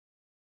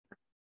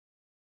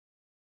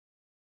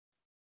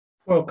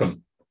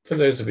Welcome. For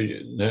those of you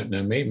who don't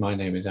know me, my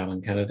name is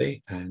Alan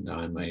Kennedy, and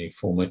I'm a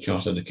former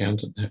chartered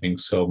accountant, having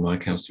sold my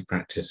accountancy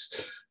practice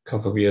a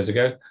couple of years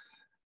ago.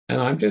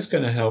 And I'm just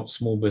going to help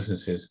small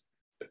businesses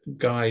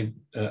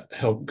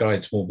help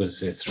guide small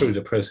businesses through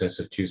the process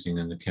of choosing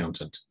an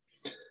accountant.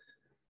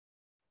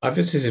 I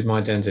visited my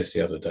dentist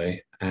the other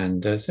day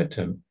and said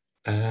to him,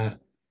 "Do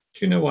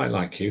you know why I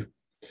like you?"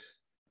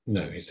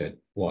 "No," he said.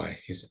 "Why?"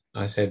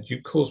 I said,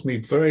 "You cause me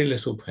very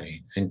little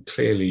pain, and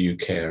clearly you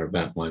care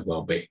about my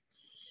well-being."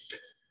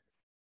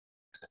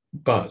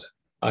 But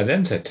I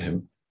then said to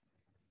him,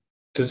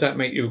 "Does that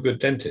make you a good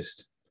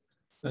dentist?"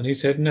 And he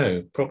said,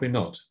 "No, probably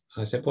not."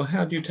 I said, "Well,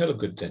 how do you tell a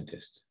good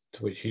dentist?"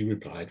 To which he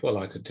replied, "Well,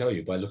 I could tell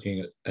you by looking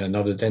at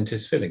another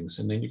dentist's fillings,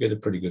 and then you get a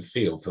pretty good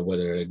feel for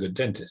whether they're a good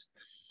dentist."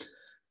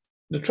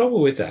 The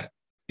trouble with that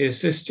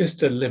is there's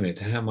just a limit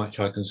to how much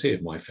I can see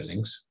of my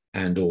fillings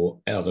and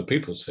or other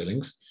people's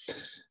fillings.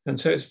 And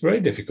so it's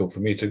very difficult for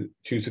me to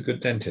choose a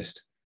good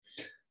dentist.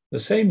 The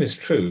same is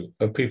true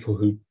of people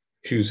who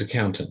choose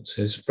accountants,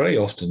 is very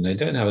often they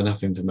don't have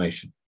enough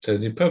information. So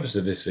the purpose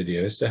of this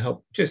video is to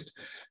help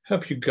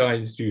you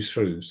guide you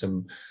through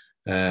some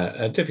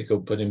a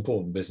difficult but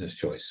important business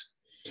choice.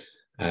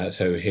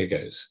 So here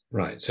goes.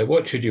 Right. So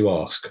what should you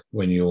ask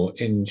when you're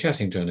in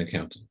chatting to an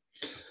accountant?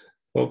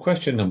 Well,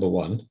 question number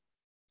one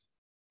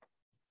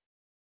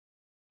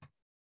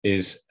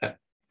is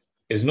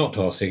not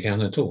to ask the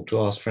accountant at all,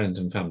 to ask friends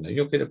and family.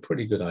 You'll get a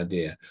pretty good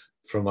idea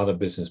from other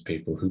business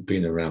people who've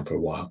been around for a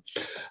while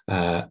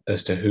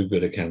as to who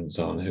good accountants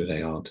are and who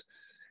they aren't.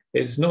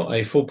 It's not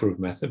a foolproof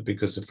method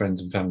because the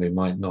friends and family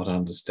might not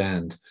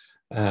understand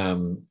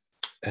the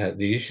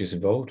issues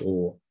involved,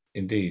 or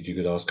indeed you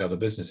could ask other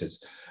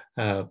businesses.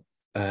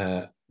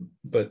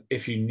 But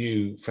if you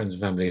knew friends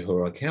and family who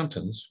are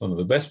accountants, one of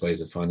the best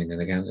ways of finding an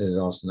accountant is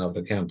ask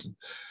another accountant,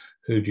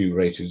 who do you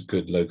rate as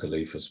good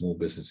locally for small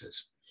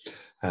businesses?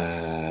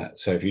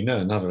 So if you know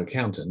another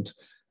accountant,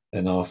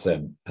 then ask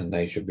them, and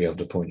they should be able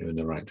to point you in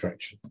the right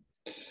direction.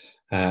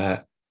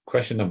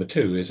 Question number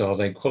two is, are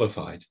they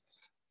qualified?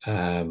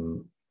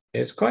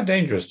 It's quite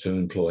dangerous to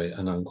employ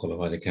an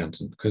unqualified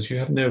accountant because you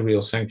have no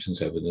real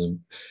sanctions over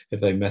them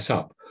if they mess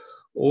up.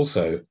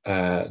 Also,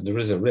 there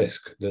is a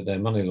risk that their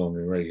money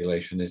laundering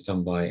regulation is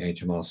done by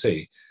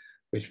HMRC,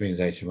 which means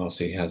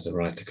HMRC has the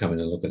right to come in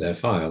and look at their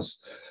files,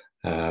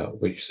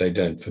 which they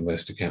don't for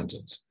most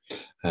accountants,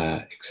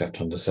 except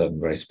under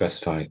certain very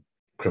specified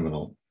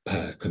criminal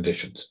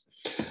conditions.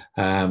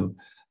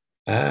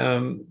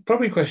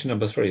 Probably question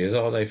number three is,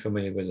 are they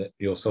familiar with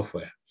your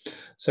software?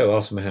 So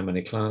ask them how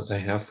many clients they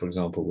have, for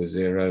example, with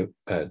Xero.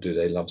 Do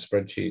they love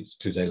spreadsheets?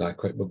 Do they like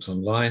QuickBooks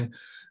Online?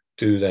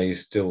 Do they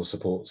still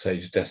support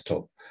Sage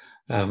Desktop?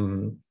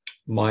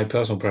 My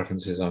personal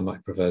preference is I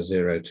might prefer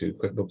Xero to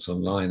QuickBooks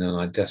Online, and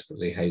I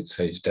desperately hate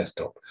Sage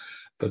Desktop,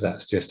 but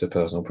that's just a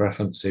personal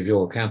preference. If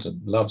your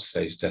accountant loves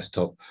Sage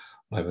Desktop,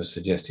 I would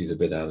suggest he's a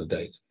bit out of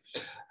date.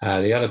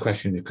 The other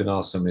question you can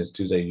ask them is,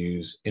 do they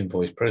use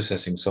invoice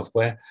processing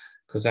software?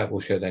 Because that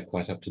will show they're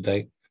quite up to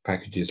date.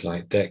 Packages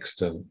like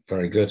Dext are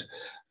very good.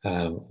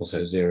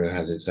 Also, Xero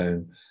has its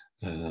own.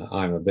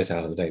 I'm a bit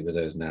out of date with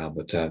those now,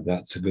 but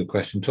that's a good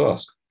question to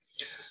ask.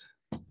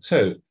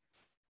 So,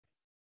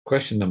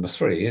 question number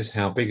three is,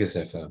 how big is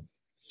their firm?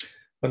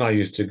 When I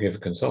used to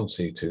give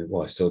consultancy to,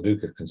 well, I still do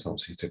give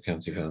consultancy to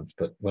accounting firms,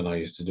 but when I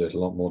used to do it a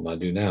lot more than I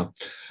do now,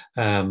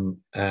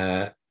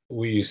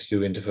 we used to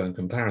do interfirm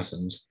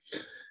comparisons,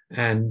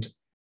 and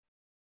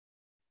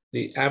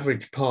the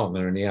average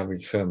partner in the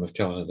average firm of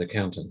chartered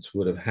accountants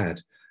would have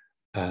had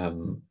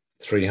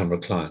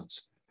 300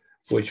 clients,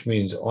 which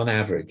means on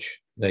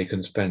average, they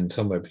can spend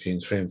somewhere between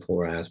 3 and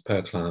 4 hours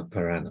per client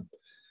per annum.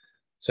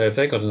 So if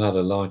they've got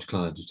another large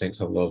client who takes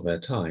up a lot of their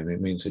time,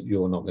 it means that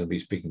you're not going to be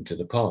speaking to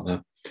the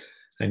partner,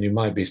 and you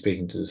might be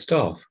speaking to the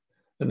staff,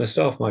 and the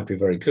staff might be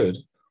very good,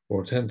 or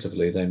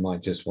alternatively, they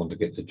might just want to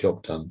get the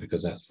job done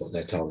because that's what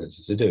they're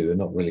targeted to do and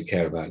not really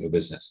care about your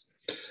business.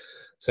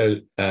 So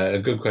a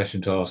good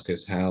question to ask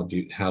is, how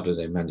do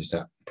they manage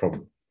that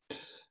problem?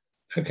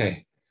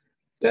 Okay,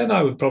 then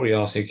I would probably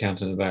ask the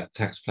accountant about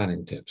tax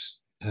planning tips.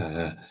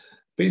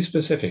 Be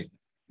specific.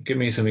 Give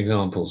me some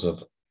examples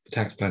of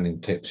tax planning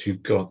tips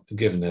you've got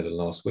given over the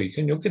last week,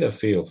 and you'll get a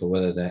feel for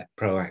whether they're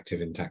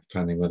proactive in tax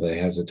planning, whether they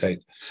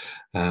hesitate.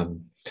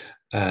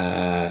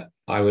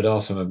 I would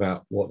ask them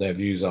about what their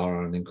views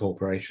are on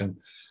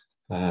incorporation.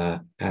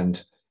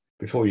 And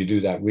before you do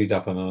that, read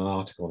up on an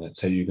article on it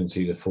so you can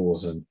see the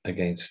fors and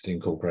against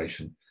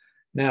incorporation.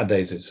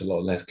 Nowadays, it's a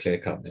lot less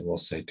clear-cut than it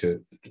was, say,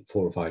 4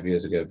 or 5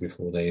 years ago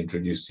before they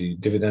introduced the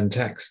dividend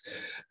tax.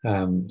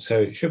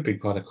 So it should be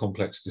quite a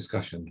complex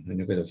discussion, and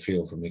you'll get a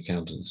feel from the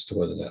accountants as to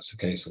whether that's the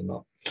case or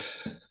not.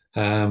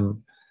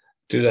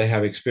 Do they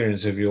have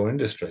experience of your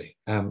industry?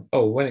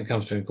 When it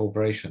comes to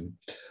incorporation,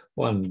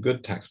 one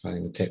good tax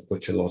planning tip,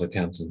 which a lot of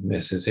accountants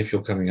miss, is if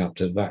you're coming up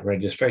to that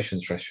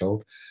registration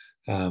threshold,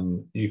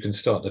 you can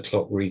start the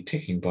clock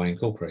re-ticking by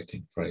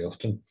incorporating very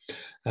often.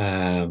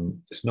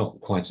 It's not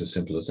quite as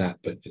simple as that,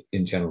 but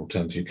in general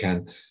terms, you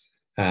can.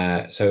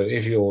 So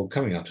if you're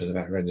coming up to the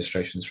VAT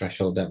registration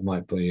threshold, that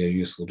might be a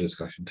useful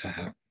discussion to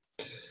have.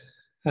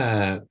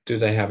 Do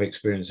they have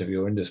experience of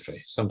your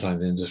industry?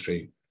 Sometimes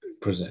industries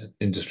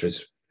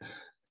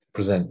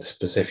present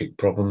specific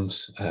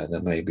problems.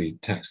 There may be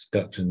tax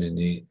deduction in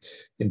the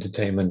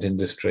entertainment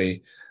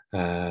industry.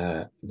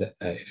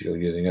 If you're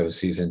using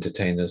overseas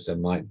entertainers, there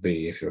might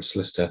be, if you're a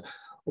solicitor,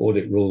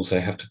 audit rules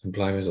they have to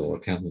comply with, or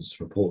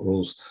accountants report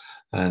rules.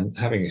 And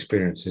having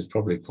experience is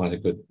probably quite a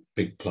good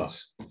big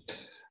plus.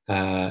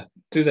 Do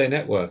they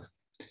network?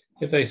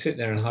 If they sit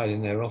there and hide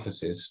in their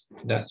offices,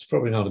 that's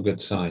probably not a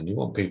good sign. You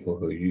want people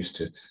who are used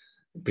to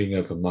being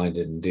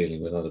open-minded and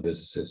dealing with other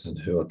businesses and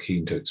who are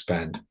keen to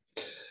expand.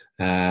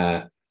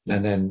 And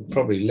then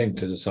probably linked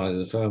to the size of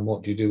the firm,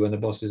 what do you do when the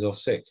boss is off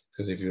sick?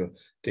 Because if you're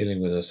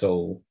dealing with a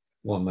sole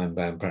one-man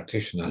band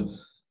practitioner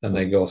and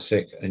they go off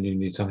sick and you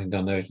need something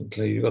done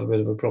urgently, you've got a bit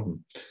of a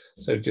problem.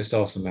 So just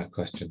ask them that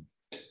question.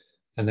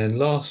 And then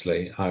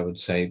lastly, I would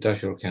say,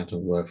 does your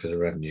accountant work for the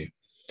revenue?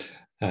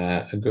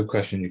 A good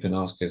question you can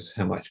ask is,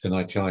 how much can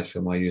I charge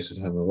for my use of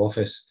home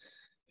office?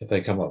 If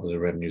they come up with the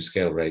revenue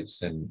scale rates,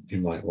 then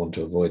you might want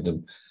to avoid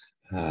them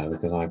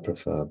because I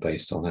prefer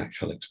based on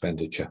actual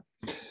expenditure.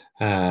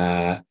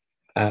 Sorry,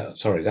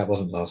 that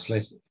wasn't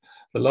lastly.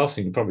 The last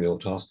thing you probably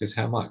ought to ask is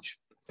how much.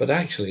 But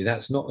actually,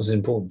 that's not as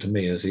important to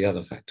me as the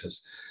other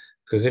factors.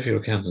 Because if your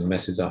accountant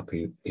messes up,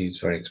 he's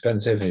very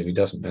expensive. If he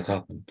doesn't met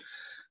up and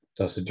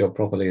does the job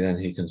properly, then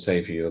he can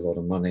save you a lot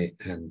of money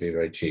and be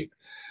very cheap.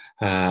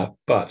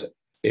 But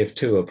if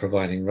two are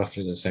providing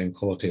roughly the same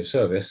quality of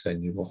service,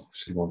 then you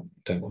obviously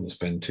don't want to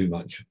spend too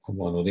much on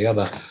one or the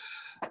other.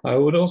 I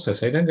would also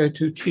say don't go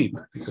too cheap,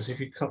 because if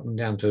you cut them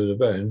down to the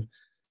bone,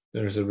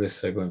 there is a risk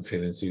they won't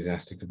feel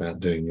enthusiastic about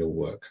doing your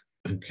work.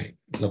 Okay,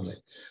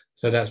 lovely.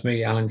 So that's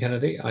me, Alan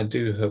Kennedy. I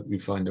do hope you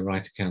find the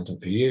right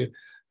accountant for you.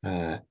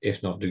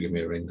 If not, do give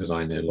me a ring, because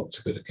I know lots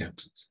of good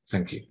accountants.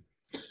 Thank you.